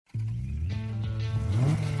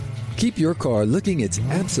Keep your car looking its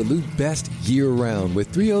absolute best year-round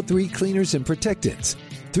with 303 cleaners and protectants.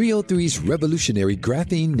 303's revolutionary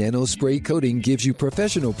graphene nano spray coating gives you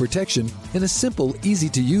professional protection in a simple,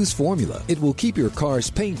 easy-to-use formula. It will keep your car's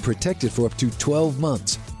paint protected for up to 12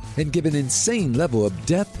 months and give an insane level of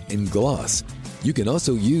depth and gloss. You can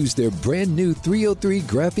also use their brand new 303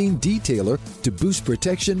 graphene detailer to boost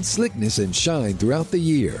protection, slickness, and shine throughout the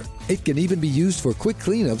year. It can even be used for quick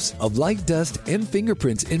cleanups of light dust and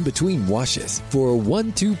fingerprints in between washes. For a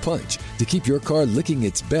 1-2 punch to keep your car looking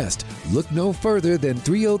its best, look no further than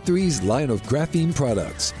 303's line of graphene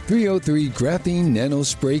products. 303 graphene nano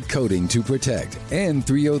spray coating to protect and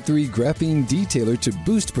 303 graphene detailer to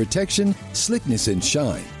boost protection, slickness, and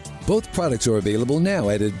shine. Both products are available now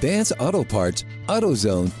at Advance Auto Parts,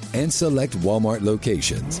 AutoZone, and select Walmart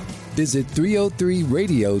locations. Visit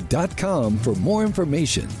 303radio.com for more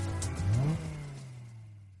information.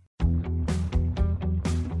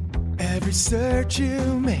 Every search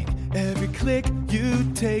you make, every click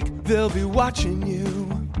you take, they'll be watching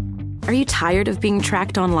you. Are you tired of being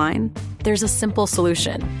tracked online? There's a simple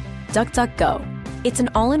solution. DuckDuckGo. It's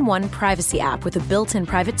an all-in-one privacy app with a built-in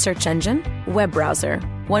private search engine, web browser,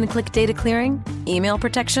 one-click data clearing, email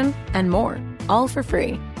protection, and more, all for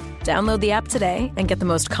free. Download the app today and get the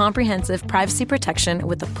most comprehensive privacy protection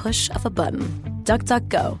with the push of a button.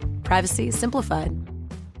 DuckDuckGo. Privacy simplified.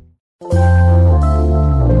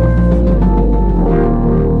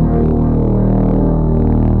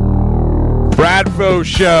 Bradfo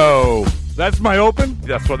Show. That's my open.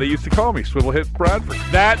 That's what they used to call me, Swivel Hits Bradford.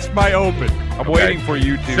 That's my open. I'm waiting for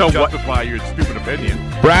you to justify your stupid opinion.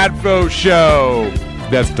 Bradfo Show.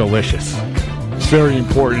 That's delicious. It's very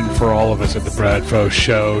important for all of us at the Bradfo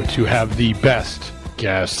Show to have the best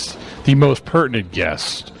guests, the most pertinent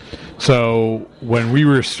guests. So when we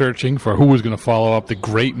were searching for who was going to follow up the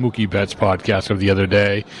great Mookie Betts podcast of the other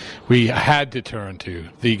day, we had to turn to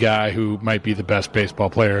the guy who might be the best baseball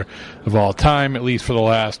player of all time, at least for the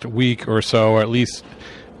last week or so, or at least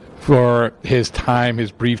for his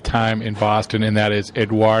brief time in Boston, and that is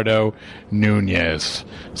Eduardo Nunez.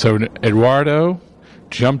 So Eduardo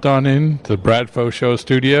jumped on in to the Bradfo Show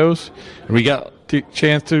studios, and we got a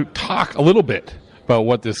chance to talk a little bit about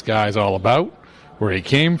what this guy's all about, where he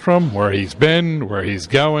came from, where he's been, where he's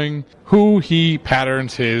going, who he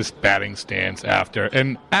patterns his batting stance after.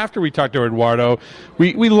 And after we talked to Eduardo,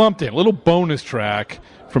 we lumped in a little bonus track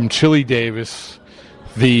from Chili Davis,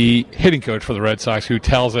 the hitting coach for the Red Sox, who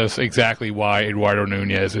tells us exactly why Eduardo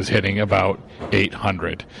Nunez is hitting about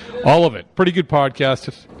 800. All of it. Pretty good podcast.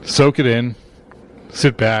 Just soak it in,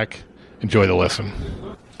 sit back, enjoy the listen.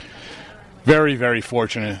 Very, very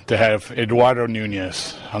fortunate to have Eduardo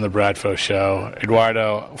Nunez on the Bradfo Show.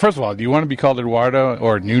 Eduardo, first of all, do you want to be called Eduardo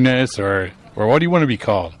or Nunez or what do you want to be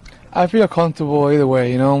called? I feel comfortable either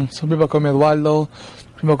way, you know. Some people call me Eduardo,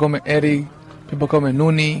 people call me Eddie, people call me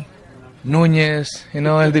Nunez, you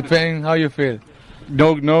know, it depends how you feel.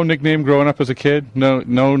 No nickname growing up as a kid? No,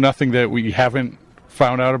 nothing that we haven't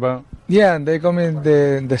found out about? Yeah, they call me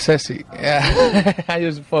the sassy. Yeah, I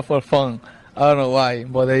just for fun. I don't know why,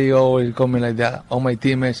 but they always call me like that. All my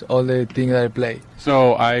teammates, all the things that I play.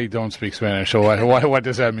 So I don't speak Spanish, so what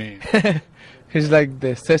does that mean? He's like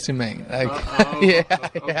the sassy man. Like,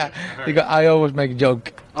 yeah. Because I always make a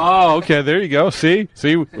joke. Oh, okay, there you go. See,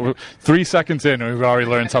 3 seconds in, we've already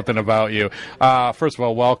learned something about you. First of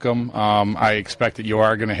all, welcome. I expect that you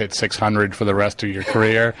are going to hit 600 for the rest of your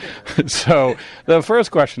career. So the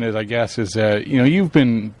first question is, I guess, you've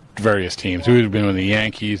been various teams. We've been with the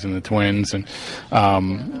Yankees and the Twins, and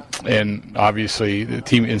obviously the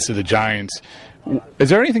team into the Giants. Is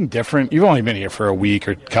there anything different? You've only been here for a week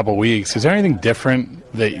or a couple of weeks. Is there anything different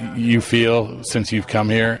that you feel since you've come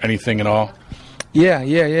here? Anything at all? Yeah.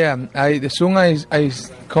 As soon as I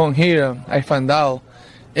come here, I found out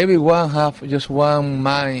everyone have just one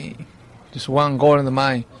mind, just one goal in the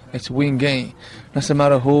mind. It's win game. Doesn't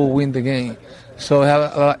matter who win the game. So they have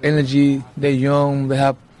a lot of energy. They're young. They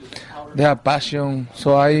have passion.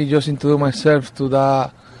 So I just introduce myself to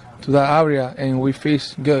that area, and we feel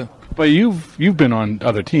good. But you've been on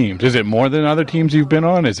other teams. Is it more than other teams you've been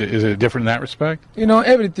on? Is it different in that respect? You know,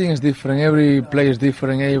 everything is different. Every player is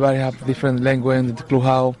different. Everybody have different language in the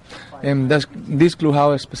clubhouse. And this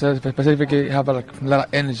clubhouse specifically have a lot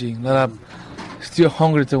of energy, a lot of still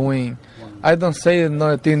hungry to win. I don't say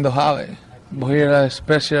another team don't have it, but here a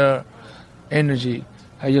special energy.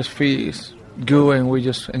 I just feel good, and we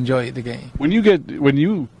just enjoy the game. When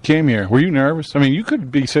you came here, were you nervous? I mean, you could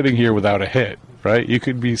be sitting here without a hit. right? You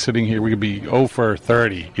could be sitting here, we could be 0 for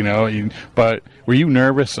 30, you know. But were you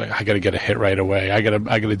nervous? Like, I got to get a hit right away. I got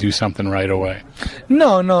to do something right away.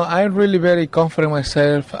 No, I'm really very confident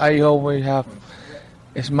myself. I always have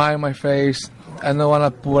a smile on my face. I don't want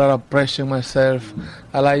to put a lot of pressure on myself.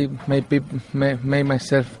 I like make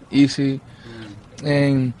myself easy.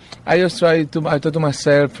 And I just I talk to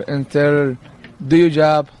myself and tell, do your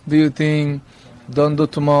job, do your thing, don't do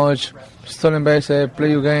too much, stolen bases,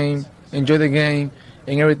 play your game, enjoy the game,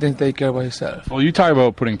 and everything take care of yourself. Well, you talk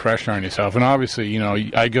about putting pressure on yourself, and obviously, you know,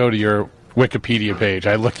 I go to your Wikipedia page,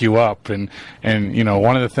 I look you up, and you know,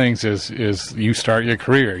 one of the things is you start your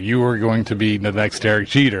career. You were going to be the next Derek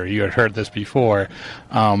Jeter. You had heard this before.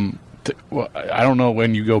 I don't know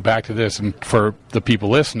when you go back to this, and for the people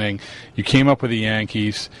listening, you came up with the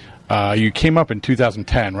Yankees. You came up in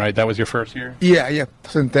 2010, right? That was your first year? Yeah,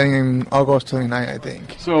 2010 in August 29, I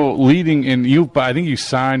think. So leading in, I think you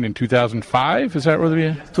signed in 2005, is that what it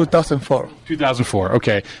is? 2004. 2004,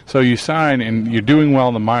 okay. So you sign, and you're doing well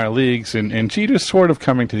in the minor leagues, and Jeter's sort of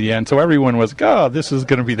coming to the end, so everyone was like, oh, this is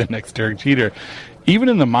going to be the next Derek Jeter. Even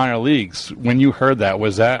in the minor leagues, when you heard that,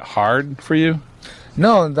 was that hard for you?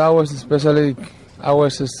 No, that was especially, I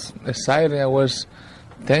was excited, I was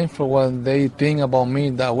thankful when they think about me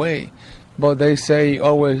that way. But they say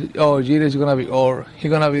always, oh, Jeter's going to be, or he's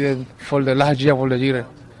going to be for the last year for the Jeter.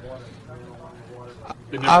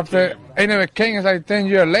 After, it never came, it's like 10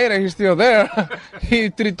 years later, he's still there.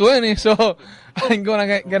 He's 320, so I'm going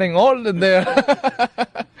to getting older there.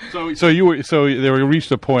 So they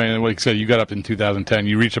reached a point, and like I said, you got up in 2010,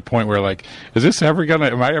 you reached a point where like, am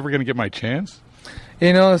I ever going to get my chance?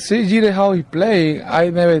 You know, see Jeter how he played. I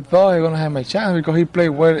never thought I was gonna have my chance because he played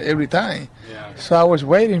well every time. Yeah. So I was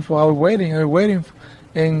waiting,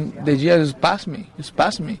 and the year just passed me.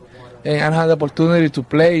 And I had the opportunity to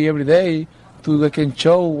play every day, I can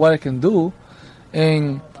show what I can do,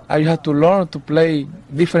 and I had to learn to play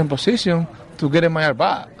different positions to get in my at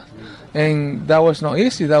bat. And that was not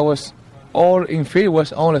easy. That was all infield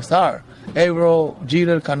was all star. Ebro,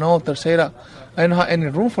 Jeter, Cano, Tercera. I didn't have any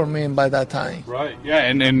room for me by that time. Right, yeah,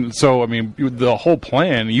 and so, I mean, the whole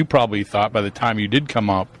plan, you probably thought by the time you did come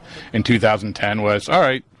up in 2010 was, all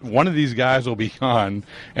right, one of these guys will be gone,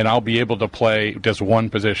 and I'll be able to play just one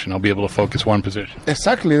position. I'll be able to focus one position.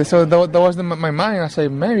 Exactly. So that was my mind. I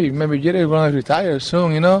said, maybe Jeter is going to retire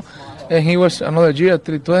soon, you know? And he was another year at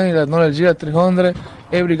 320, another year at 300.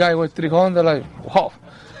 Every guy was 300, like, wow,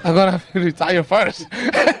 I'm going to retire first.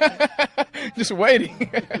 Just waiting.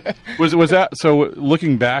 was that, so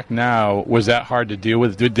looking back now, was that hard to deal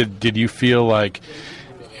with? Did you feel like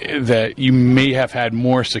that you may have had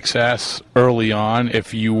more success early on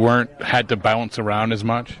if you had to bounce around as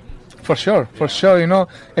much? For sure. You know,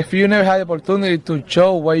 if you never had the opportunity to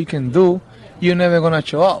show what you can do, you're never gonna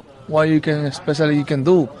show up what you can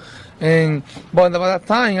do. But by that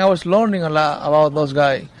time, I was learning a lot about those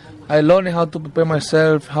guys. I learned how to prepare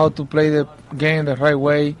myself, how to play the game the right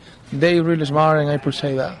way. They really smart, and I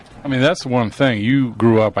appreciate that. I mean, that's one thing. You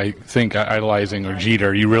grew up, I think, idolizing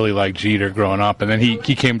Jeter. You really liked Jeter growing up, and then he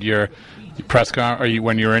came to your press conference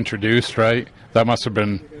when you were introduced, right? That must have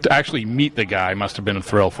been, to actually meet the guy must have been a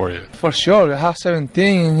thrill for you. For sure. I have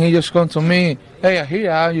 17, and he just come to me, hey, here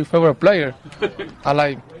I am, your favorite player. I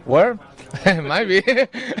like, where? Might be.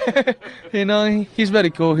 You know, he's very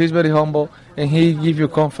cool, he's very humble, and he give you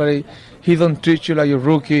confidence. He don't treat you like a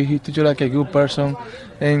rookie, he treat you like a good person,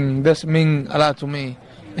 and that means a lot to me.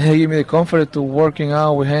 And he give me the confidence to working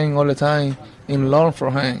out with him all the time and learn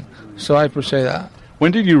from him. So I appreciate that.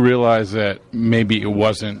 When did you realize that maybe it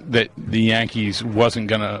wasn't, that the Yankees wasn't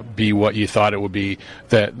going to be what you thought it would be,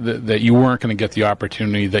 that you weren't going to get the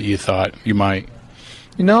opportunity that you thought you might?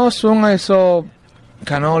 You know, soon I saw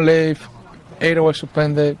Cano leave, Ada was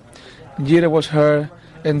suspended, Jeter was hurt,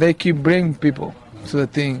 and they keep bringing people to the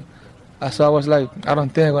team. So I was like, I don't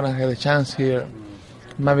think I'm going to have a chance here.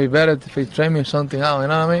 It might be better if they train me or something out, you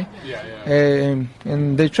know what I mean? Yeah.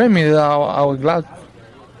 And they trained me, I was glad.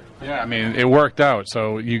 Yeah, I mean, it worked out.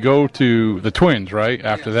 So you go to the Twins, right?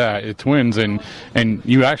 After that, the Twins, and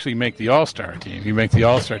you actually make the All-Star team. You make the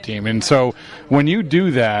All-Star team. And so when you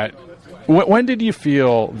do that, when did you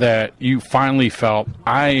feel that you finally felt,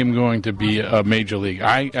 I am going to be a major league?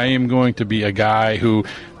 I am going to be a guy who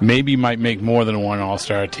maybe might make more than one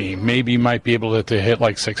All-Star team, maybe might be able to hit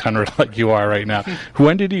like 600 like you are right now.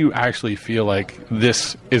 When did you actually feel like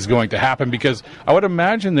this is going to happen? Because I would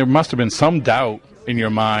imagine there must have been some doubt in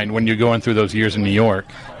your mind when you're going through those years in New York.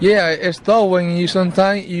 Yeah, it's tough when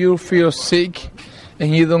sometimes you feel sick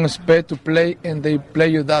and you don't expect to play, and they play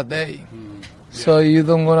you that day. So you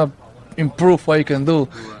don't want to improve what you can do.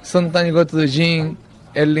 Sometimes you go to the gym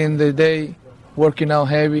early in the day working out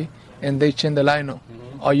heavy, and they change the lineup.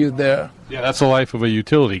 Are you there? Yeah, that's the life of a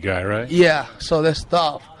utility guy, right? Yeah, so that's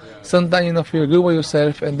tough. Sometimes you don't feel good with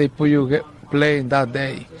yourself, and they put you playing that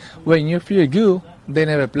day. When you feel good, they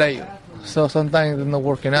never play you. So sometimes they're not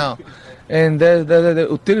working out. And there's the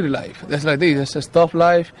utility life. That's like this. It's a tough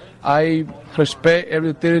life. I respect every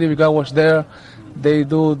utility because I was there. They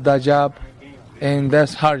do that job, and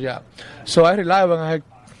that's hard job. So I rely when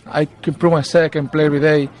I can prove myself, I can play every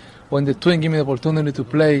day. When the Twins give me the opportunity to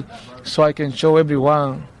play, so I can show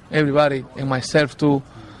everybody, and myself too,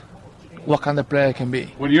 what kind of player I can be.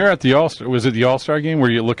 When you're at the All-Star, was it the All-Star game where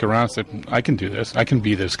you look around and said, I can do this, I can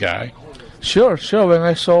be this guy? Sure. When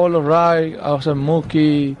I saw all right, I was a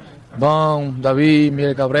Mookie, Bond, David,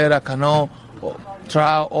 Miguel Cabrera, Cano,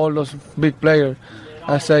 Trout, all those big players,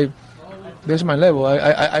 I say, this is my level.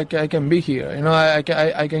 I can be here. You know,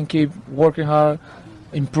 I can keep working hard,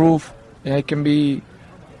 improve, and I can be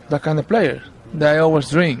that kind of player that I always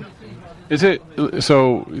dream. Is it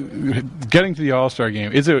so? Getting to the All-Star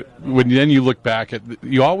game, is it when then you look back at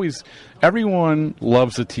everyone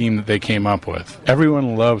loves the team that they came up with.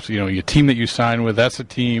 Everyone loves your team that you signed with. That's a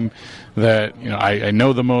team that I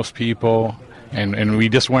know the most people, and we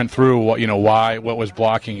just went through what was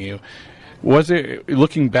blocking you. Was it,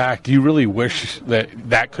 looking back, do you really wish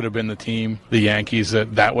that could have been the team, the Yankees,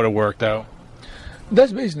 that would have worked out?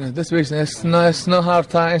 That's business. It's no hard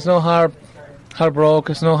time. It's no hard broke.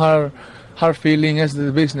 It's no hard feeling. It's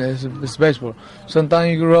the business. It's baseball.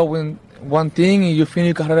 Sometimes you grow up with one thing and you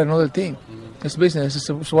finish your career another thing. It's business.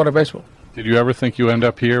 It's what a baseball. Did you ever think you end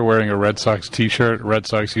up here wearing a Red Sox T-shirt, Red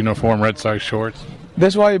Sox uniform, Red Sox shorts?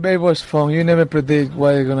 That's why baseball is fun. You never predict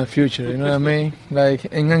what you're gonna future. You know what I mean?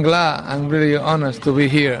 And I'm glad. I'm really honest to be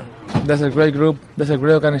here. That's a great group. That's a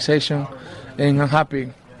great organization, and I'm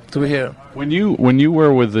happy to be here. When you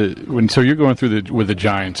were so you're going through with the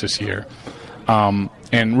Giants this year,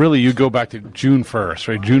 and really you go back to June 1st,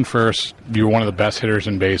 right? June 1st, you were one of the best hitters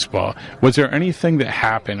in baseball. Was there anything that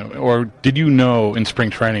happened, or did you know in spring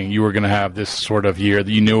training you were going to have this sort of year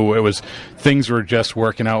that you knew things were just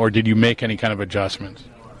working out, or did you make any kind of adjustments?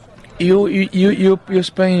 You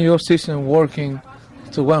spend your season working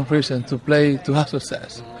to one reason, to play, to have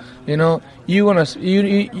success. Everyone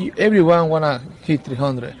wanna hit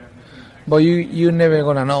 300, but you never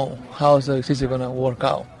gonna know how the season gonna work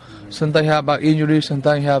out. Sometimes you have back injuries,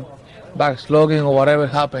 sometimes you have back slugging or whatever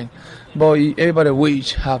happened. But everybody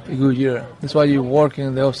wish have a good year. That's why you're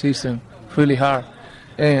working the whole season really hard,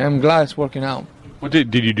 and I'm glad it's working out. What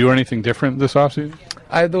did you do anything different this offseason?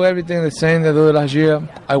 I do everything the same that I did last year.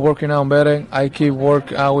 I working out better. I keep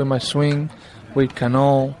working out with my swing, with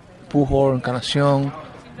Cano, Pujol, Encarnacion,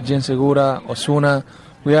 Jen Segura, Osuna.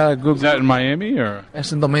 We are a good. Is that in Miami or?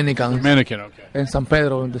 It's in Dominican. Dominican, okay. In San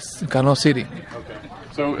Pedro, in the Cano City. Okay.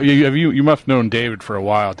 So you must have known David for a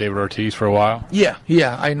while, David Ortiz for a while? Yeah,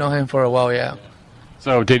 I know him for a while, yeah.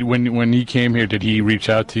 So when he came here, did he reach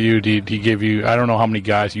out to you? Did he give you, I don't know how many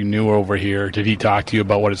guys you knew over here, did he talk to you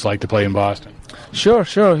about what it's like to play in Boston? Sure.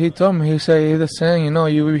 He told me, he said, it's the same,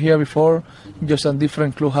 you were here before, just a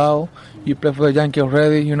different clubhouse. You play for the Yankees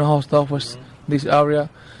already, you know how tough was this area.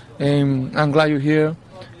 And I'm glad you're here.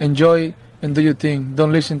 Enjoy and do your thing.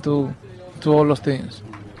 Don't listen to all those things.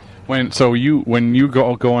 When you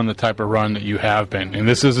go on the type of run that you have been, and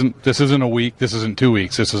this isn't a week, this isn't 2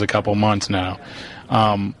 weeks, this is a couple months now.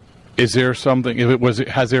 Is there something?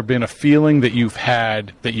 Has there been a feeling that you've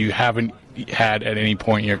had that you haven't had at any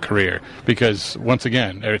point in your career? Because once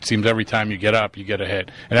again, it seems every time you get up, you get a hit,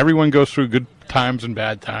 and everyone goes through good times and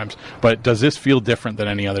bad times. But does this feel different than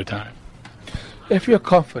any other time? If you're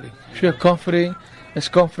confident, it's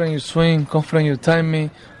confident you swing, confident you timing.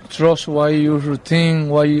 Trust what your routine,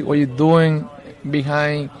 what you're doing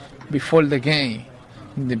before the game,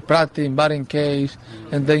 the practice, batting case,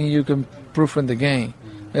 and then you can prove in the game.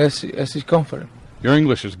 It's confident. Your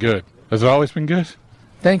English is good. Has it always been good?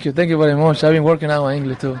 Thank you very much. I've been working out my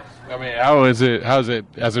English too. I mean, has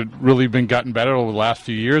it really been gotten better over the last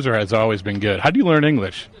few years, or has it always been good? How do you learn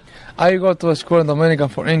English? I go to a school in Dominican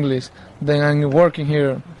for English. Then I'm working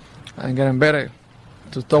here. I'm getting better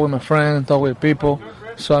to talk with my friends, talk with people.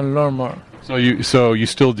 So I learn more. So you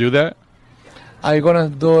still do that? I'm gonna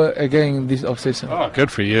do it again this off-season. Oh,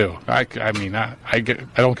 good for you. I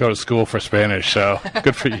don't go to school for Spanish, so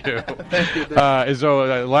good for you. Thank you.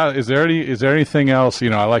 Is there anything else?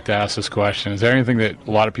 I like to ask this question. Is there anything that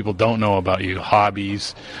a lot of people don't know about you?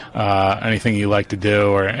 Hobbies, anything you like to do,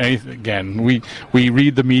 or anything? Again, we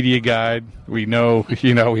read the media guide. We know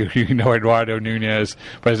we know Eduardo Nunez,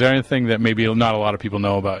 but is there anything that maybe not a lot of people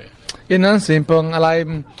know about you? Simple. I like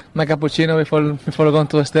my cappuccino before going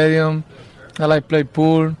to the stadium. I like play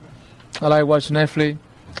pool. I like watching Netflix.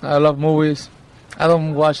 I love movies. I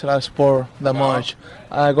don't watch a lot of sport that much.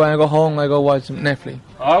 When I go home, I go watch Netflix.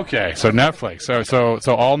 Okay, so Netflix. So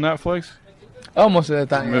all Netflix? Almost at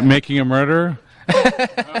the time. Making a Murderer?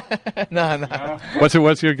 No.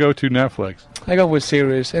 What's your go-to Netflix? I go with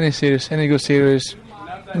series, any good series.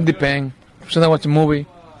 It depends. Sometimes I watch a movie.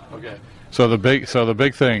 Okay. So the big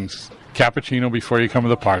things. Cappuccino before you come to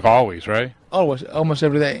the park, always, right? Always, almost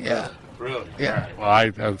every day. Yeah. Really? Yeah.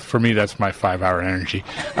 Right. Well, for me, that's my 5-hour energy.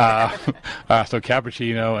 So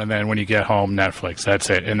cappuccino, and then when you get home, Netflix. That's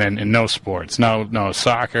it. And then no sports, no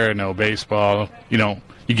soccer, no baseball. You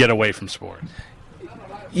get away from sports.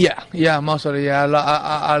 Yeah, mostly. Yeah,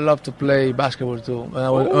 I love to play basketball too.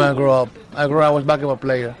 When I grew up, I was a basketball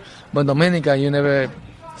player. But in Dominica, you never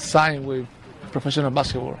signed with professional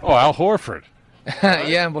basketball. Oh, Al Horford.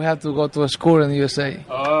 Yeah, we have to go to a school in the USA.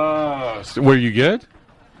 Oh, were you good?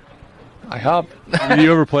 I hope. Did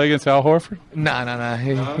you ever play against Al Horford? No.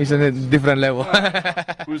 He's on a different level.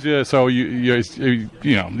 So you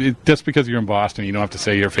just because you're in Boston, you don't have to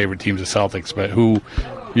say your favorite team's the Celtics. But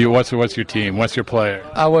what's your team? What's your player?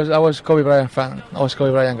 I was Kobe Bryant fan. I was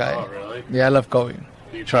Kobe Bryant guy. Oh, really? Yeah, I love Kobe.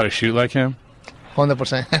 Do you try to shoot like him?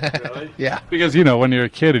 100%. Really? Yeah. Because when you're a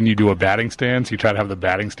kid and you do a batting stance, you try to have the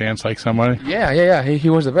batting stance like somebody. Yeah. He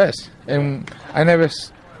was the best, and I never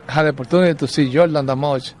had the opportunity to see Jordan that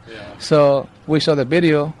much. Yeah. So we saw the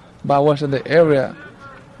video, but I was in the area.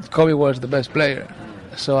 Kobe was the best player,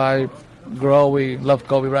 so I we love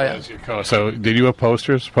Kobe Bryant. So did you have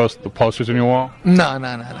posters? Post the posters on your wall? No.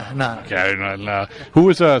 Okay, no. Who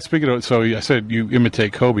was speaking of? So I said you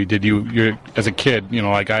imitate Kobe. Did you as a kid?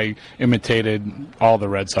 Like I imitated all the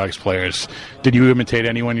Red Sox players. Did you imitate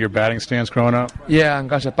anyone in your batting stance growing up? Yeah, and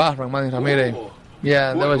Garcia Parra, Manny Ramirez.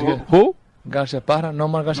 Yeah, that was good. Who? Garcia Parra,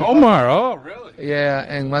 Nomar Garcia. Omar. Oh, really? Yeah,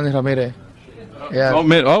 and Manny Ramirez. Yeah.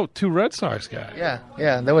 Oh, two Red Sox guys.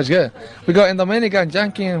 Yeah, that was good. We got in Dominica,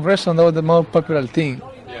 Yankee and Redson, that was the most popular team.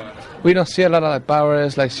 Yeah. We don't see a lot of like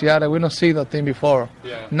Pirates, like Seattle. We don't see that thing before.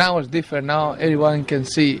 Yeah. Now it's different. Now everyone can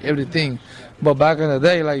see everything. But back in the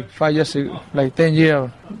day, like 5 years ago, like 10 years,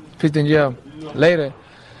 15 years later,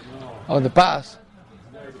 on the past,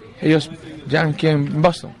 it was Yankee and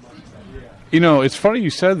Boston. It's funny you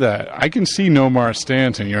said that. I can see Nomar's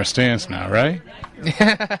stance in your stance now, right?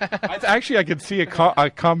 Actually, I can see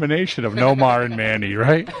a combination of Nomar and Manny,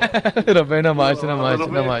 right? Not much. All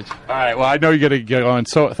right, well, I know you got to get on.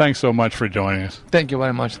 So thanks so much for joining us. Thank you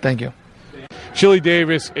very much. Thank you. Chili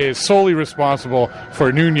Davis is solely responsible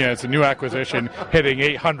for Nunez, a new acquisition, hitting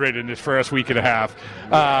 800 in his first week and a half.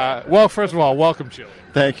 Well, first of all, welcome, Chili.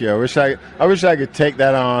 Thank you. I wish I could take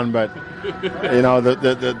that on, but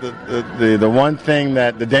the one thing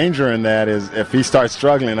the danger in that is if he starts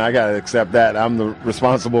struggling, I got to accept that. I'm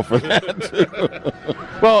responsible for that too.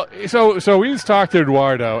 Well, so we just talked to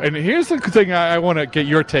Eduardo, and here's the thing I want to get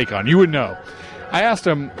your take on. You would know. I asked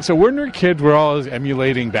him, so when we were kids, we're all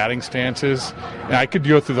emulating batting stances, and I could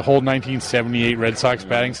go through the whole 1978 Red Sox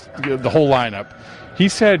batting, the whole lineup. He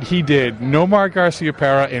said he did Nomar Garcia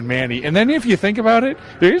Parra and Manny, and then if you think about it,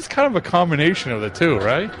 there is kind of a combination of the two,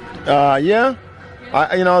 right? Yeah.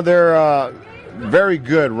 They're very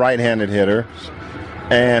good right-handed hitter,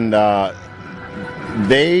 and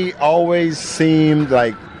they always seemed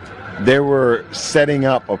like they were setting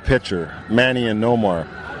up a pitcher, Manny and Nomar.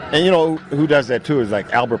 And who does that too is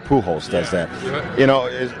like Albert Pujols does that.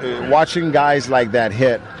 Watching guys like that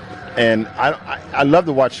hit, and I love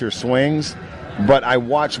to watch your swings, but I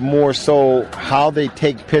watch more so how they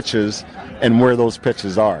take pitches and where those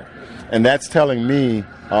pitches are, and that's telling me,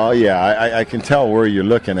 oh yeah, I can tell where you're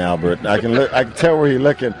looking, Albert. I can tell where you're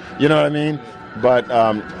looking. You know what I mean? But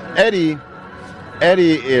Eddie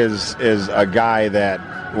is a guy that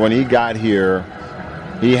when he got here,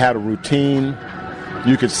 he had a routine.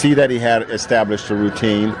 You could see that he had established a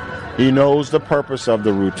routine. He knows the purpose of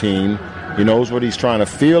the routine. He knows what he's trying to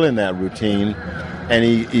feel in that routine. And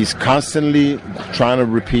he's constantly trying to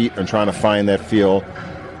repeat and trying to find that feel.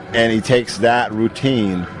 And he takes that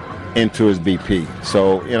routine into his BP.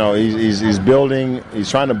 So, he's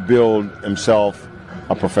trying to build himself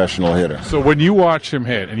a professional hitter. So when you watch him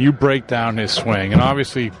hit and you break down his swing, and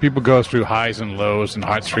obviously people go through highs and lows and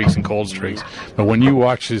hot streaks and cold streaks, but when you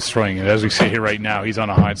watch his swing, and as we see here right now, he's on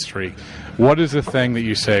a hot streak, what is the thing that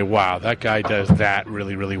you say, wow, that guy does that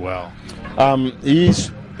really, really well?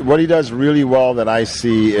 What he does really well that I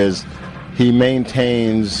see is he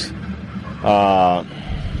maintains the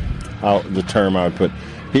term I would put.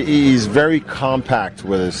 He's very compact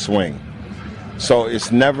with his swing. So his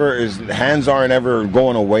hands aren't ever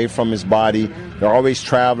going away from his body. They're always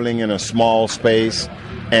traveling in a small space.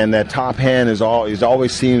 and that top hand is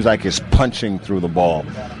always seems like it's punching through the ball,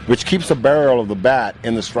 which keeps the barrel of the bat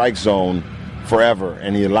in the strike zone forever,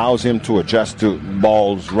 and he allows him to adjust to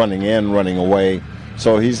balls running in, running away.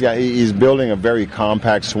 So he's building a very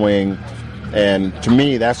compact swing, and to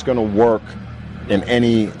me, that's going to work in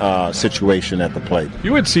any situation at the plate.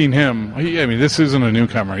 You had seen him. This isn't a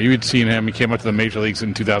newcomer. You had seen him. He came up to the major leagues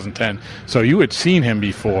in 2010. So you had seen him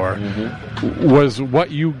before. Mm-hmm. Was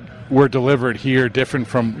what you were delivered here different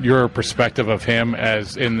from your perspective of him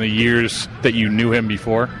as in the years that you knew him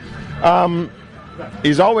before?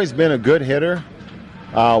 He's always been a good hitter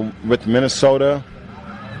with Minnesota.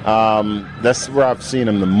 That's where I've seen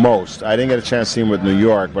him the most. I didn't get a chance to see him with New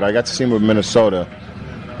York, but I got to see him with Minnesota.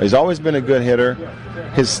 He's always been a good hitter.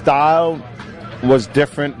 His style was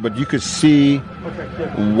different, but you could see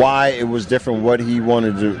why it was different, what he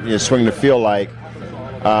wanted to swing the field like.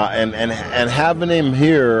 And having him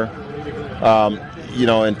here,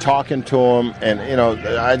 and talking to him, and,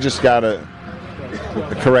 I just got to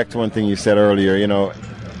correct one thing you said earlier.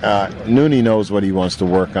 Nooney knows what he wants to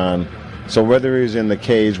work on. So whether he's in the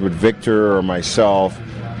cage with Victor or myself,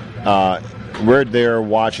 we're there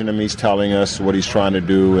watching him. He's telling us what he's trying to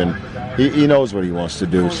do, and he knows what he wants to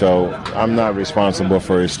do. So I'm not responsible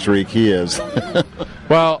for his streak. He is.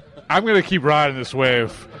 Well, I'm going to keep riding this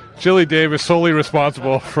wave. Chili Davis solely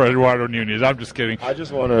responsible for Eduardo Nunez. I'm just kidding. I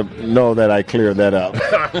just want to know that I cleared that up.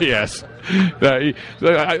 Yes.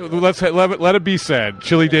 Let it be said.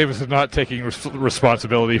 Chili Davis is not taking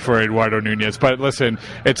responsibility for Eduardo Nunez. But listen,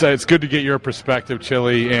 it's good to get your perspective,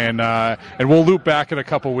 Chili, and we'll loop back in a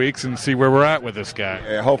couple weeks and see where we're at with this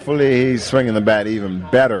guy. Hopefully he's swinging the bat even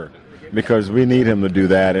better, because we need him to do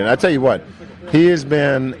that. And I tell you what, he has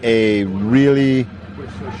been a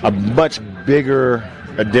much bigger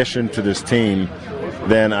addition to this team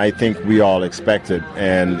than I think we all expected,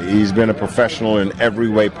 and he's been a professional in every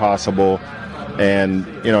way possible. And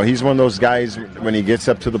he's one of those guys, when he gets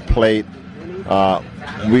up to the plate,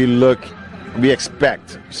 we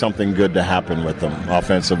expect something good to happen with him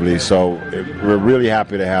offensively. So we're really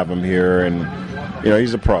happy to have him here, and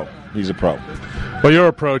he's a pro. Well, you're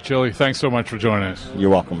a pro, Chili. Thanks so much for joining us. You're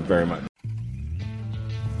welcome very much.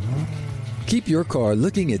 Keep your car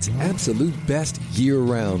looking its absolute best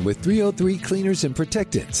year-round with 303 Cleaners and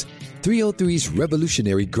Protectants. 303's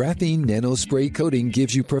revolutionary graphene nano spray coating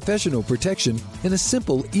gives you professional protection in a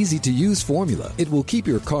simple, easy-to-use formula. It will keep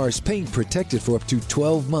your car's paint protected for up to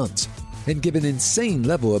 12 months and give an insane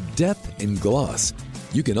level of depth and gloss.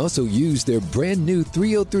 You can also use their brand new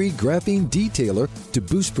 303 graphene detailer to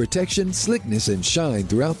boost protection, slickness, and shine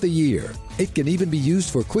throughout the year. It can even be used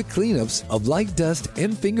for quick cleanups of light dust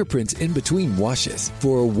and fingerprints in between washes.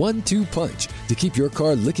 For a 1-2 punch to keep your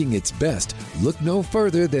car looking its best, look no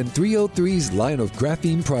further than 303's line of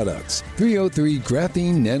graphene products. 303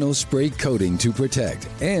 graphene nano spray coating to protect,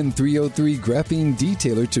 and 303 graphene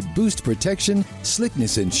detailer to boost protection,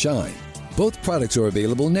 slickness, and shine. Both products are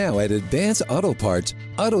available now at Advance Auto Parts,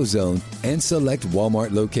 AutoZone, and select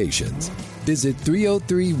Walmart locations. Visit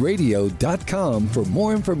 303radio.com for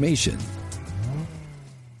more information.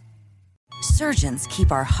 Surgeons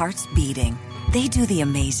keep our hearts beating. They do the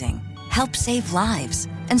amazing, help save lives,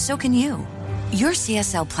 and so can you. Your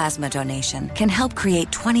CSL plasma donation can help create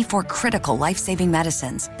 24 critical life-saving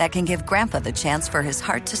medicines that can give Grandpa the chance for his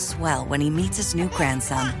heart to swell when he meets his new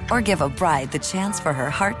grandson, or give a bride the chance for her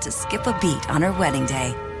heart to skip a beat on her wedding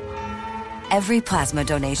day. Every plasma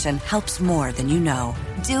donation helps more than you know.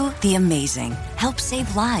 Do the amazing. Help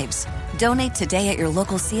save lives. Donate today at your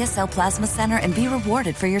local CSL Plasma Center and be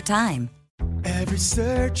rewarded for your time. Every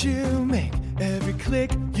search you make, every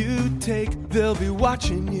click you take, they'll be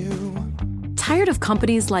watching you. Tired of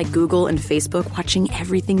companies like Google and Facebook watching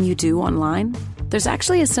everything you do online? There's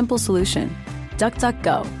actually a simple solution.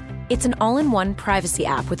 DuckDuckGo. It's an all-in-one privacy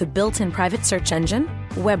app with a built-in private search engine,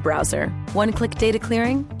 web browser, one-click data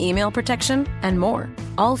clearing, email protection, and more,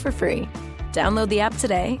 all for free. Download the app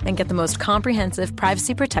today and get the most comprehensive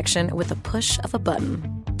privacy protection with the push of a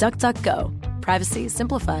button. DuckDuckGo. Privacy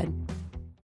simplified.